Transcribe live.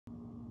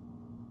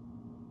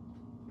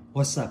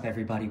What's up,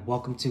 everybody?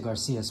 Welcome to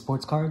Garcia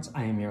Sports Cards.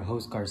 I am your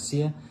host,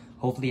 Garcia.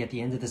 Hopefully at the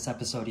end of this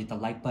episode, you hit the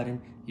like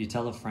button, you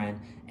tell a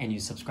friend, and you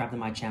subscribe to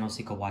my channel so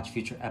you can watch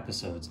future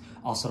episodes.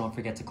 Also, don't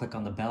forget to click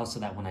on the bell so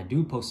that when I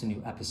do post a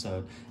new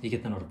episode, you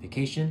get the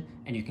notification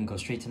and you can go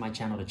straight to my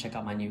channel to check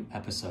out my new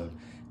episode.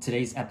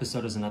 Today's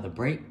episode is another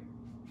break,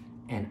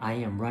 and I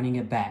am running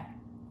it back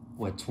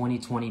with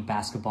 2020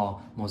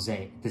 Basketball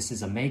Mosaic. This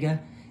is a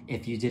Mega.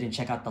 If you didn't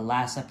check out the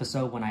last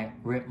episode when I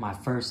ripped my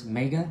first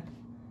Mega,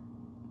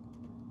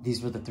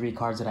 these were the 3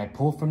 cards that I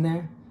pulled from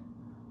there.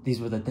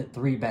 These were the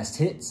 3 best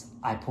hits.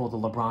 I pulled the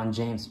LeBron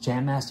James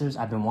Jam Masters.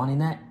 I've been wanting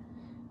that.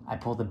 I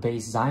pulled the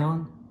base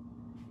Zion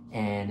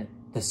and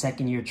the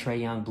second-year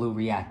Trae Young Blue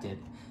Reactive.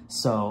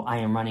 So I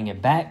am running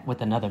it back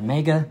with another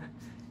Mega.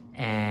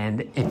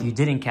 And if you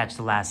didn't catch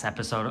the last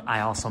episode,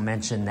 I also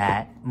mentioned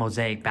that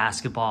Mosaic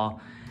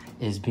Basketball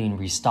is being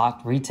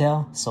restocked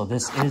retail. So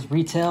this is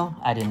retail.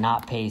 I did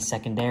not pay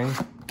secondary.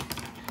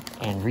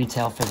 And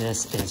retail for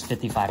this is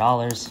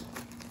 $55.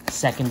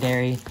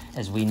 Secondary,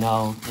 as we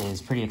know,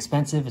 is pretty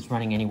expensive. It's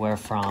running anywhere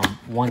from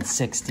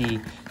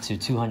 $160 to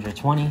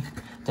 $220,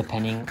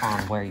 depending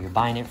on where you're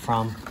buying it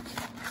from.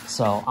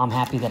 So I'm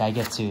happy that I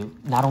get to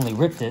not only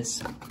rip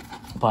this,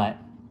 but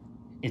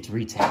it's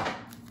retail.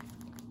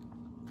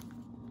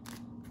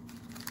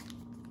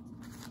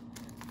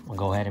 We'll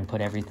go ahead and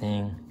put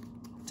everything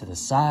to the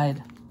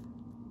side.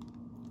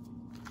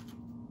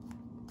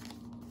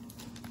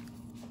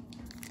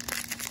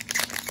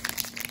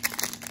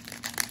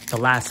 The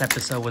last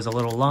episode was a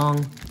little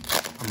long.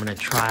 I'm gonna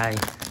try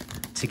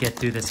to get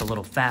through this a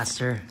little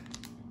faster.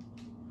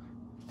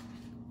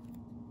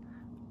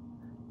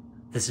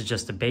 This is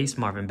just a base: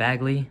 Marvin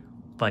Bagley,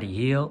 Buddy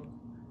Hield,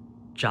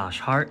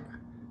 Josh Hart,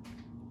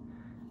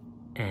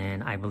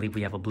 and I believe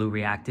we have a blue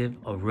reactive,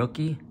 a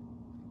rookie,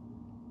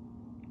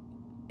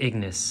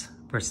 Ignis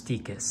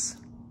Brazdeikis,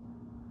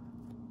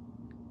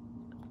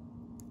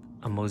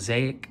 a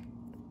Mosaic,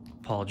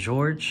 Paul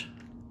George,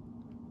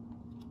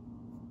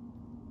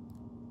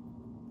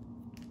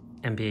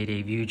 NBA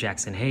debut,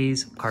 Jackson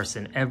Hayes,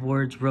 Carson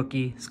Edwards,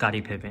 rookie,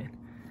 Scottie Pippen.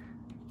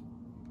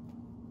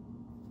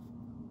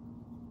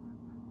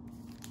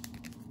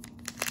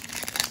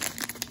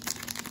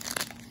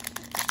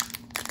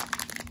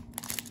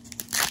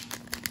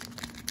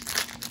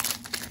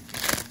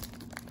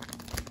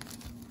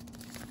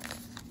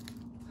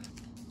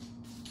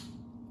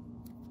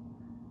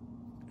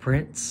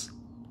 Prince,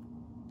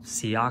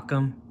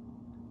 Siakam,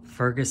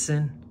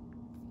 Ferguson,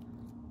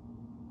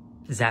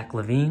 Zach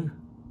LaVine,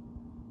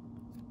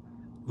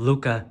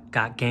 Luka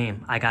got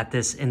game. I got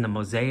this in the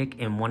Mosaic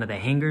in one of the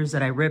hangers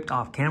that I ripped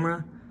off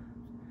camera.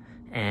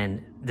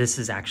 And this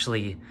is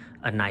actually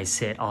a nice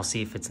hit. I'll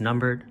see if it's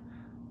numbered.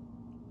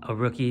 A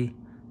rookie,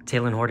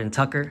 Talen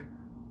Horton-Tucker.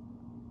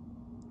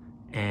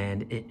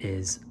 And it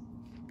is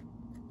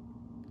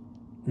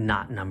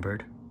not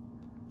numbered.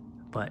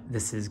 But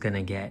this is going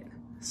to get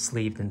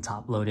sleeved and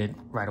top loaded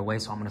right away.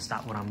 So I'm going to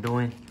stop what I'm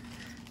doing.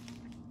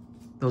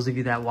 Those of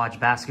you that watch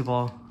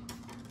basketball,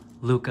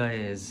 Luka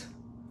is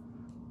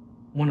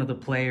one of the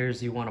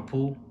players you want to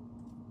pull,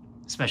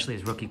 especially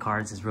his rookie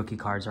cards. His rookie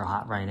cards are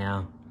hot right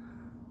now.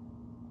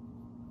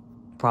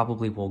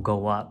 Probably will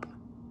go up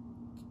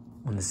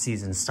when the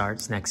season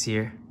starts next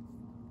year.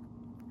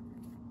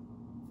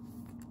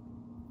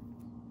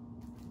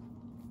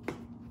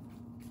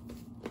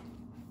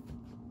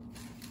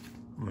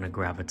 I'm gonna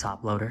grab a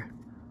top loader.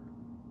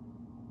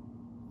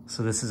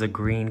 So this is a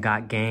green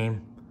got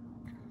game.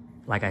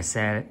 Like I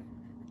said,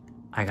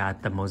 I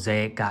got the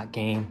Mosaic got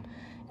game,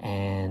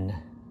 and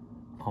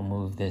I'll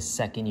move this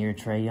second-year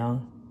Trae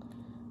Young,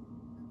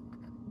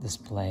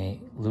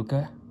 display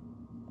Luka,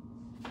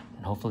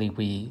 and hopefully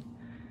we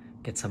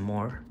get some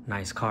more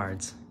nice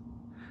cards.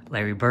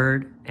 Larry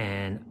Bird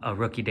and a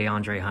rookie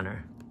DeAndre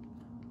Hunter.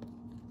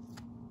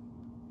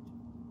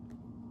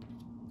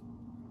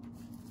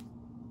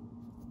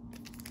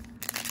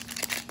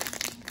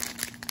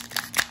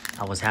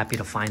 I was happy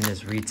to find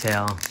this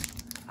retail.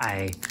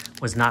 I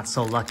was not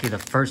so lucky the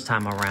first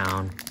time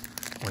around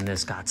when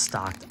this got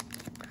stocked.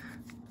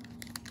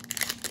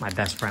 My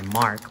best friend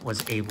Mark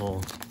was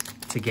able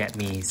to get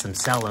me some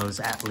cellos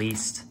at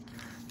least.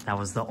 That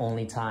was the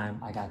only time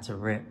I got to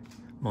rip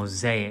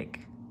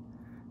Mosaic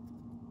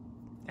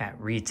at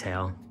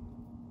retail.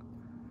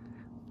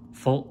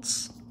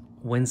 Fultz,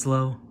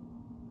 Winslow,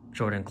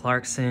 Jordan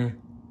Clarkson,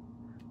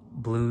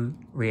 blue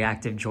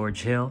reactive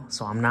George Hill.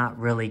 So I'm not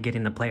really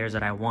getting the players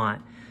that I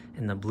want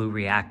in the blue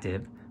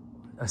reactive.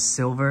 A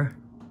silver,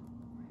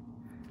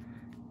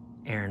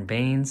 Aaron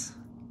Baines,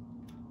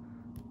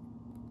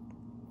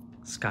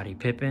 Scottie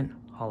Pippen,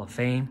 Hall of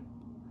Fame,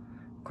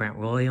 Grant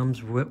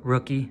Williams,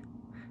 rookie,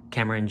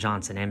 Cameron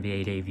Johnson,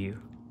 NBA debut.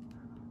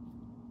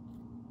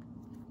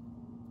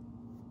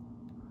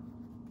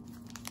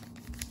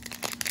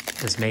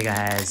 This Mega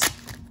has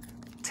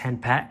 10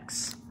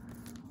 packs,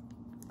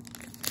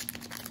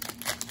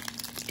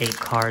 8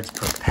 cards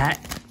per pack,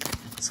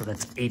 so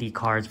that's 80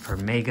 cards per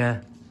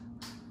Mega.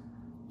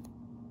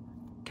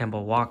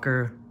 Kemba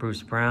Walker,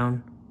 Bruce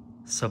Brown,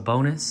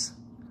 Sabonis,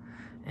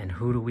 And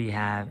who do we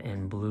have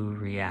in blue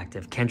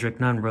reactive? Kendrick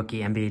Nunn, rookie,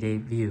 NBA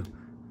debut.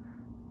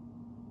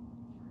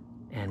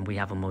 And we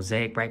have a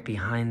Mosaic right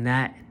behind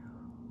that.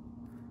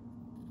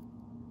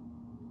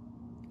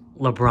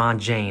 LeBron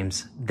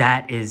James.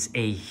 That is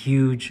a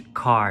huge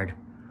card.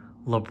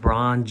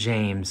 LeBron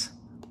James,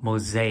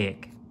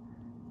 Mosaic.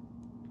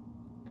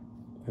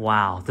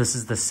 Wow, this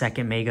is the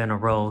second Mega in a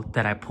row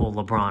that I pulled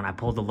LeBron. I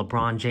pulled the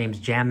LeBron James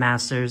Jam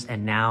Masters,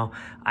 and now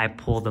I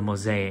pulled the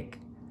Mosaic.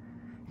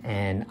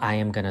 And I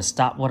am going to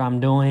stop what I'm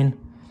doing,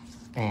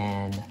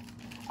 and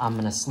I'm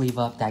going to sleeve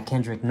up that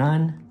Kendrick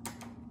Nunn.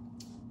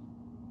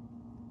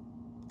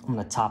 I'm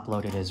going to top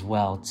load it as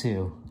well,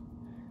 too.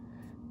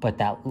 But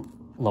that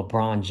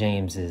LeBron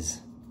James is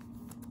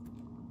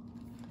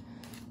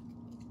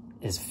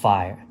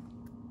fire.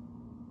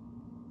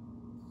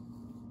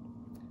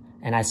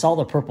 And I saw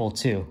the purple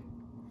too.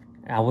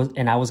 I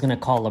was gonna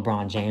call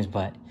LeBron James,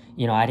 but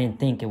you know, I didn't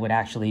think it would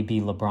actually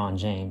be LeBron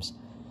James.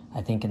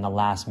 I think in the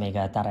last Mega,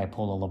 I thought I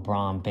pulled a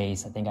LeBron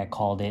base. I think I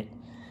called it,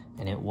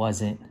 and it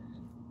wasn't.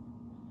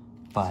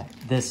 But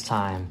this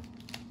time,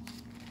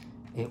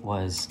 it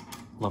was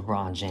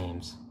LeBron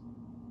James.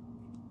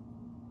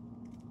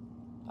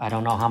 I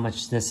don't know how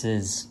much this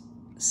is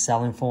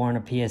selling for in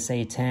a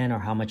PSA 10 or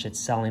how much it's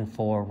selling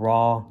for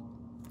raw.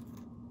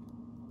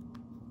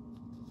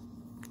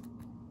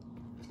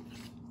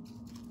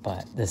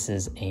 But this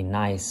is a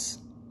nice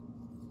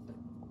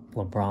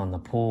LeBron the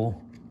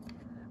pool.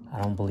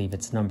 I don't believe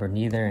it's numbered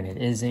neither, and it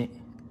isn't.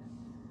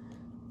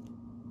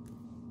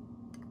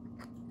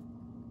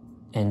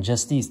 And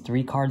just these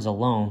 3 cards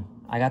alone,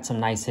 I got some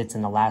nice hits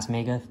in the last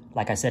Mega.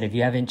 Like I said, if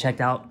you haven't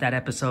checked out that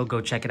episode,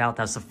 go check it out.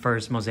 That's the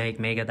first Mosaic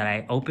Mega that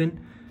I opened.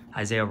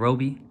 Isaiah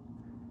Roby.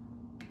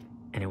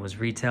 And it was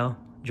retail.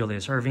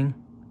 Julius Erving.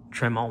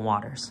 Tremont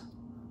Waters.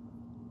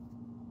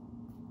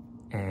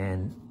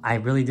 And I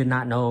really did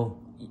not know,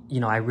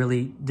 you know, I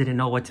really didn't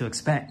know what to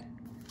expect.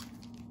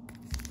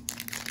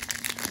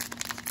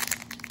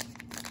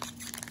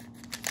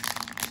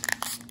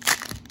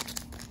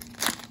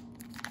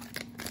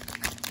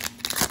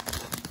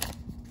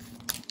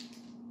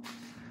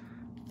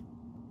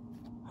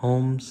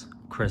 Holmes,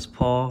 Chris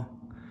Paul,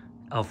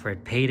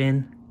 Alfred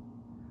Payton,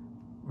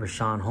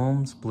 Rashawn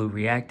Holmes, blue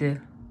reactive.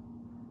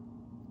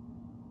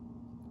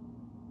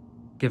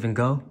 Give and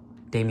go,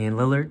 Damian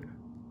Lillard.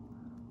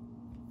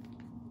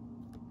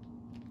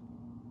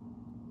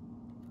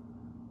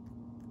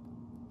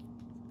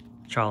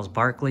 Charles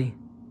Barkley,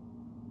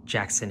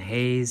 Jackson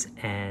Hayes,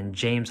 and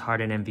James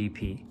Harden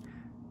MVP.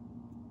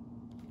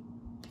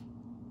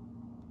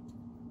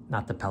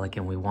 Not the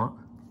Pelican we want.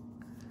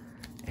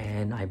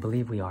 And I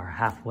believe we are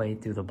halfway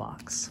through the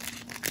box.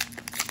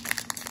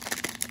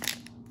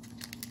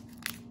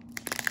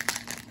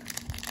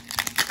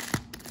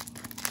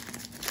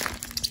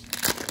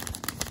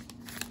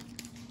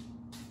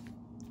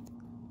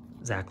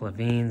 Zach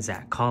LaVine,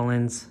 Zach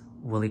Collins,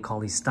 Willie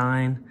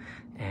Cauley-Stein,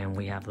 and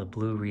we have the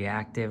blue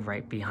reactive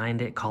right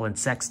behind it, Colin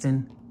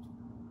Sexton.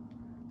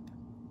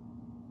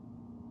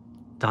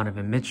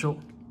 Donovan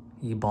Mitchell,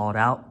 he balled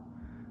out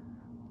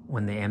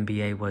when the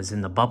NBA was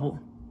in the bubble.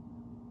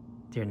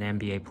 During the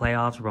NBA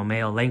playoffs,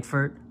 Romeo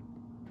Langford,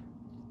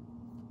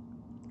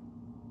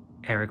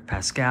 Eric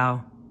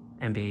Pascal,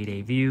 NBA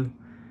debut,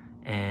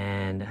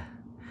 and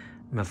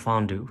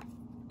Mfiondu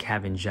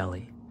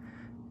Kabengele,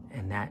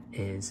 and that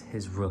is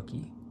his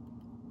rookie.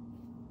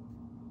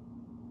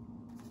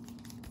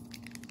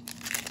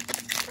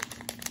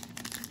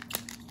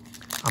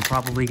 I'm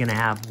probably gonna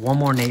have one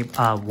more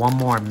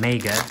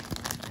Mega,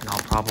 and I'll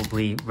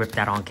probably rip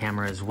that on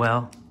camera as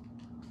well.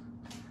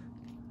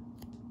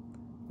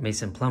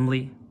 Mason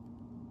Plumlee,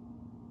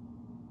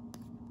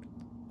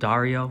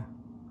 Dario,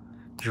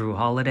 Drew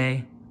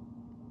Holiday,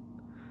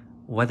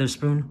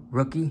 Weatherspoon,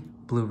 rookie,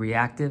 blue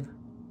reactive,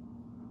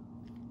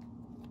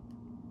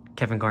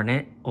 Kevin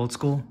Garnett, old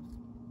school,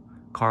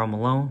 Karl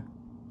Malone,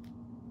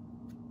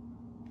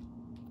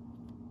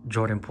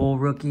 Jordan Poole,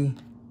 rookie,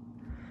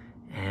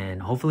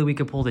 and hopefully we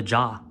could pull the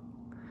jaw.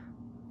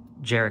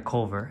 Jarrett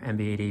Culver,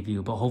 NBA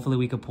debut, but hopefully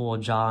we could pull a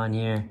jaw in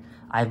here.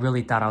 I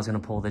really thought I was gonna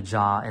pull the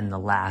jaw in the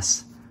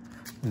last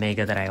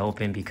Mega that I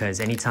opened, because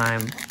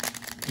anytime,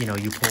 you know,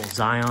 you pull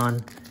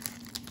Zion,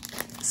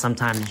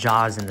 sometimes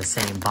Jaw's in the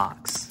same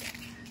box.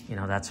 You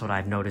know, that's what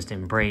I've noticed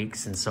in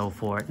breaks and so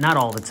forth. Not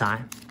all the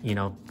time, you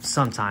know,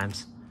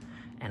 sometimes.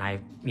 And I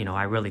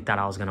really thought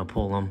I was going to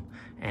pull them.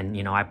 And,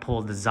 you know, I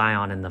pulled the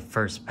Zion in the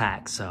first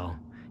pack. So,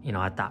 you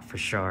know, I thought for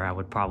sure I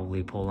would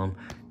probably pull them.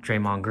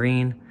 Draymond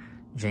Green,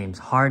 James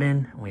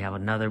Harden. We have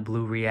another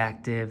blue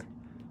reactive.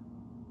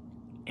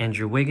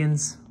 Andrew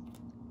Wiggins.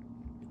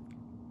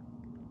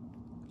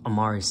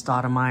 Amari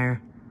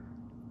Stoudemire,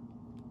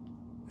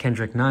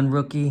 Kendrick Nunn,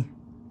 rookie,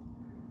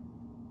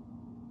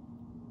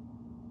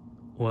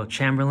 Will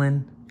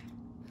Chamberlain,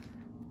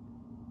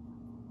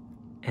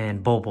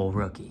 and Bobo,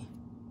 rookie.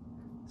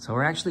 So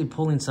we're actually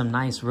pulling some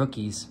nice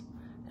rookies,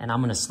 and I'm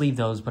going to sleeve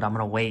those, but I'm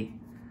going to wait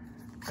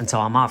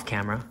until I'm off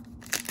camera,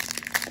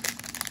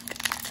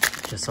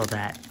 just so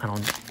that I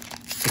don't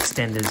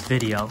extend this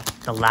video.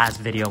 The last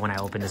video when I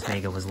opened this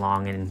Mega was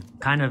long, and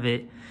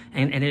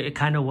it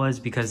kind of was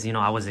because, you know,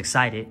 I was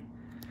excited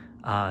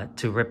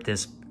to rip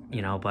this,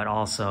 you know, but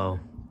also,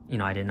 you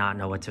know, I did not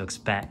know what to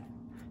expect.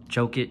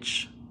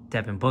 Jokic,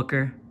 Devin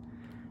Booker,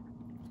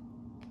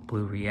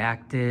 Blue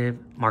Reactive,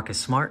 Marcus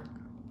Smart,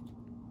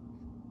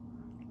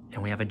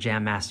 and we have a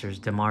Jam Masters,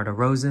 DeMar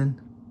DeRozan,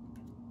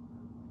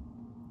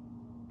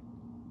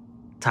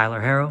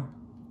 Tyler Herro,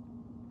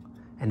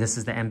 and this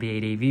is the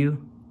NBA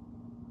debut,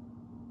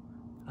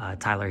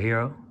 Tyler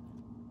Herro,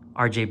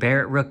 RJ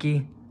Barrett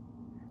rookie,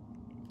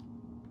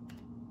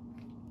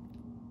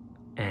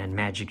 and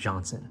Magic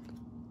Johnson.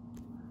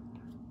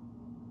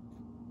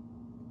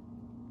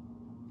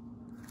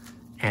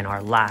 And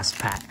our last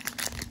pack.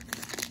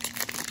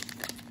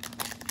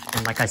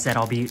 And like I said,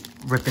 I'll be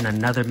ripping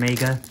another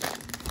Mega.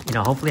 You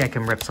know, hopefully I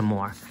can rip some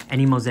more.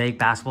 Any Mosaic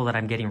basketball that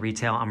I'm getting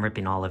retail, I'm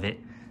ripping all of it.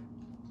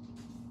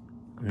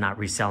 I'm not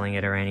reselling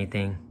it or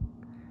anything.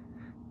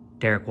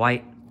 Derek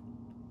White,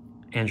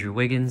 Andrew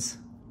Wiggins,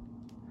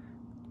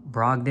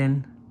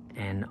 Brogdon,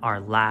 and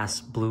our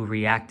last Blue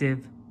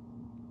Reactive,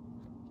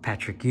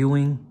 Patrick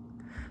Ewing.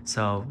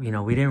 So, you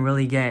know, we didn't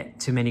really get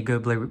too many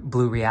good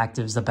blue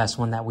reactives. The best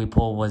one that we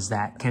pulled was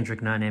that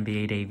Kendrick Nunn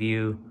NBA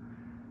debut,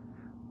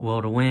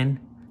 Will to Win,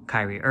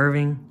 Kyrie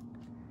Irving,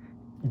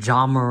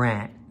 Ja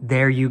Morant.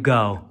 There you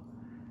go.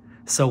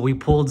 So we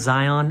pulled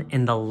Zion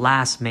in the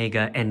last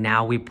Mega, and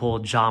now we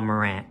pulled Ja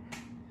Morant.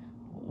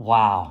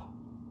 Wow.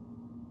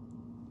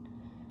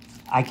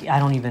 I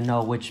don't even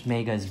know which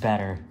Mega is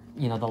better.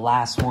 You know, the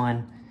last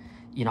one,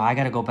 you know, I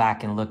got to go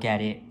back and look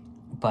at it.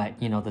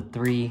 But, you know, the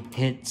three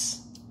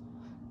hits,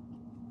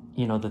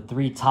 you know, the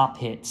three top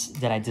hits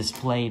that I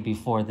displayed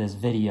before this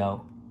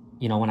video,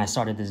 you know, when I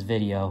started this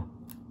video,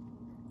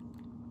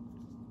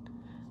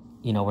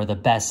 you know, were the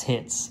best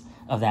hits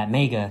of that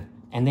Mega,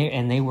 and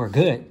they were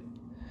good.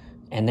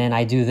 And then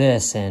I do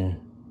this, and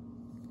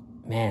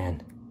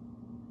man,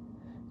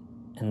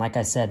 and like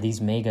I said, these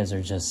Megas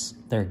are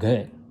just, they're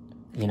good.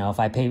 You know, if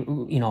I pay,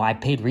 you know, I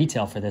paid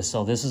retail for this,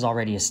 so this is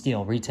already a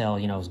steal. Retail,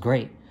 you know, is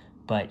great.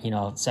 But, you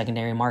know,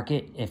 secondary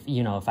market, if,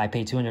 you know, if I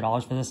pay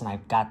 $200 for this and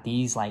I've got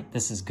these, like,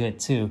 this is good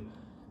too.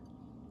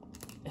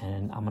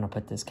 And I'm going to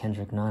put this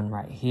Kendrick Nunn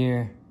right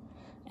here.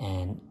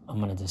 And I'm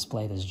going to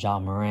display this Ja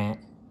Morant.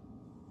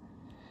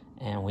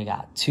 And we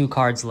got 2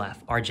 cards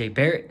left. RJ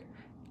Barrett,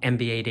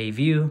 NBA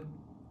debut,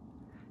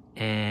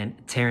 and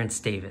Terrence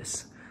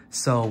Davis.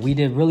 So we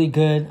did really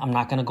good. I'm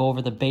not going to go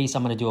over the base.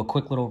 I'm going to do a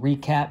quick little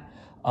recap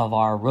of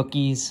our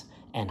rookies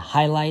and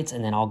highlights,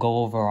 and then I'll go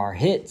over our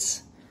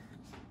hits.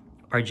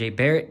 RJ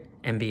Barrett,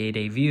 NBA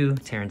debut,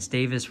 Terrence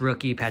Davis,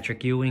 rookie,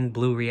 Patrick Ewing,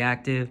 Blue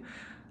Reactive,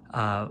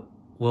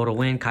 Will to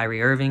Win,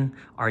 Kyrie Irving,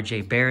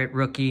 RJ Barrett,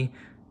 rookie,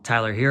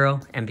 Tyler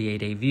Herro, NBA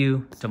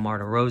debut, DeMar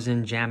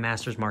DeRozan, Jam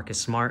Masters, Marcus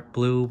Smart,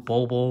 Blue,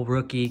 Bol,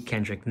 rookie,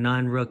 Kendrick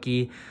Nunn,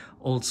 rookie,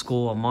 Old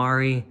School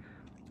Amari,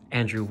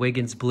 Andrew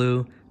Wiggins,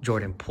 Blue,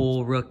 Jordan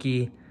Poole,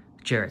 rookie,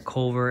 Jarrett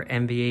Culver,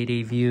 NBA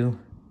debut,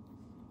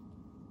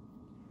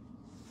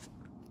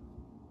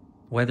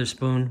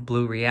 Weatherspoon,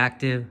 Blue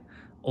Reactive,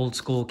 Old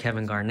School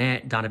Kevin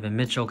Garnett, Donovan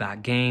Mitchell,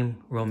 got game,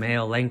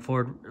 Romeo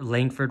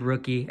Langford,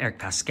 rookie, Eric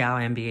Pascal,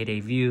 NBA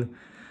debut,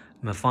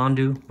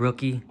 Mfondu,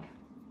 rookie,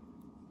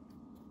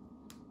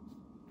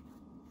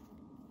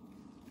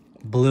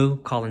 Blue,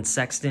 Colin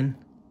Sexton,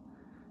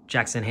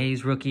 Jackson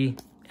Hayes, rookie,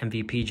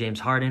 MVP James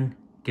Harden,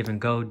 Give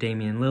and Go,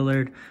 Damian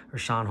Lillard,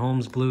 Rashawn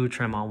Holmes, Blue,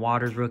 Tremont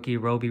Waters, rookie,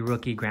 Roby,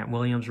 rookie, Grant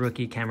Williams,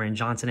 rookie, Cameron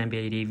Johnson,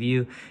 NBA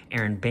debut,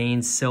 Aaron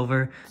Baines,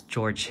 silver,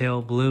 George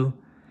Hill, Blue,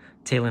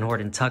 Talen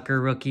Horton-Tucker,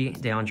 rookie,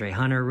 DeAndre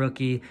Hunter,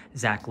 rookie,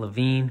 Zach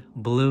LaVine,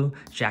 blue,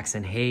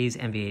 Jackson Hayes,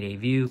 NBA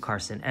debut,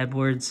 Carson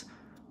Edwards,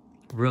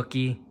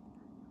 rookie,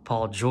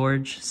 Paul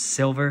George,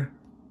 silver,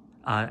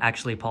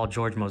 actually Paul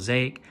George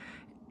Mosaic,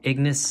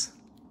 Ignis,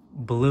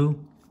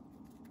 blue,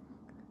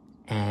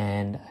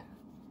 and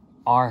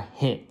our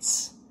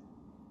hits,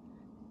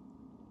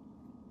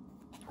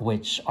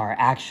 which are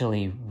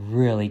actually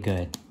really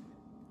good.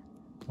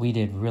 We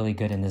did really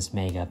good in this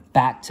Mega.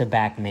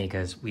 Back-to-back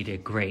Megas, we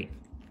did great.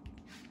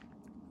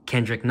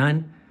 Kendrick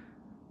Nunn,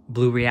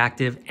 Blue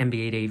Reactive,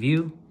 NBA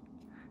debut,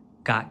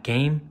 Got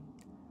Game,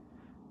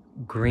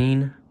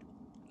 Green,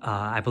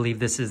 I believe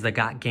this is the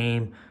Got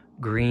Game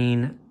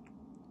Green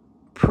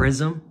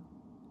Prism,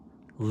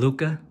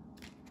 Luka,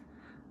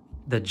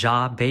 the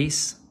Ja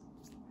Base,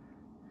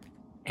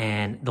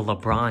 and the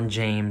LeBron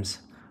James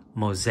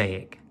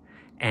Mosaic.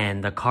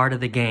 And the card of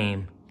the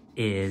game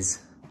is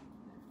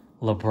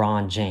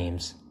LeBron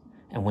James.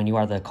 And when you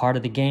are the card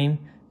of the game,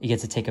 you get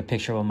to take a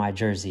picture of my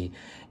jersey.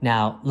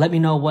 Now, let me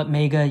know what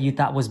Mega you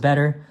thought was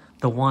better.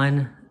 The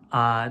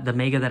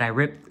Mega that I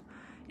ripped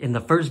in the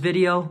first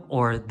video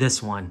or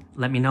this one.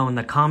 Let me know in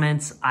the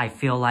comments. I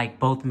feel like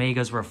both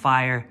Megas were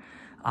fire.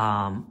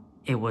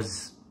 It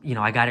was, you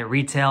know, I got it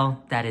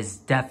retail. That is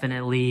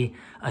definitely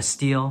a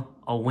steal,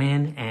 a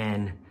win.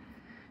 And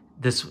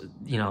this,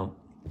 you know,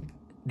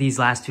 these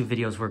last two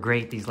videos were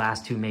great. These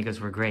last two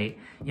megas were great.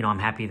 You know, I'm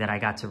happy that I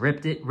got to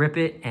rip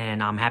it,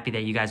 and I'm happy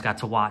that you guys got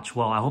to watch.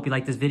 Well, I hope you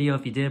liked this video.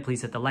 If you did,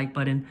 please hit the like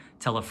button,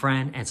 tell a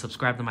friend, and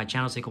subscribe to my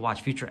channel so you can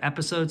watch future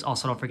episodes.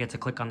 Also, don't forget to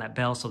click on that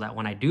bell so that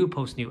when I do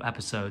post new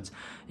episodes,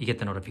 you get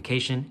the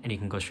notification and you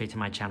can go straight to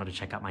my channel to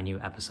check out my new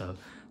episode.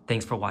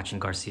 Thanks for watching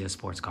Garcia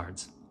Sports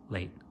Cards.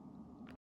 Late.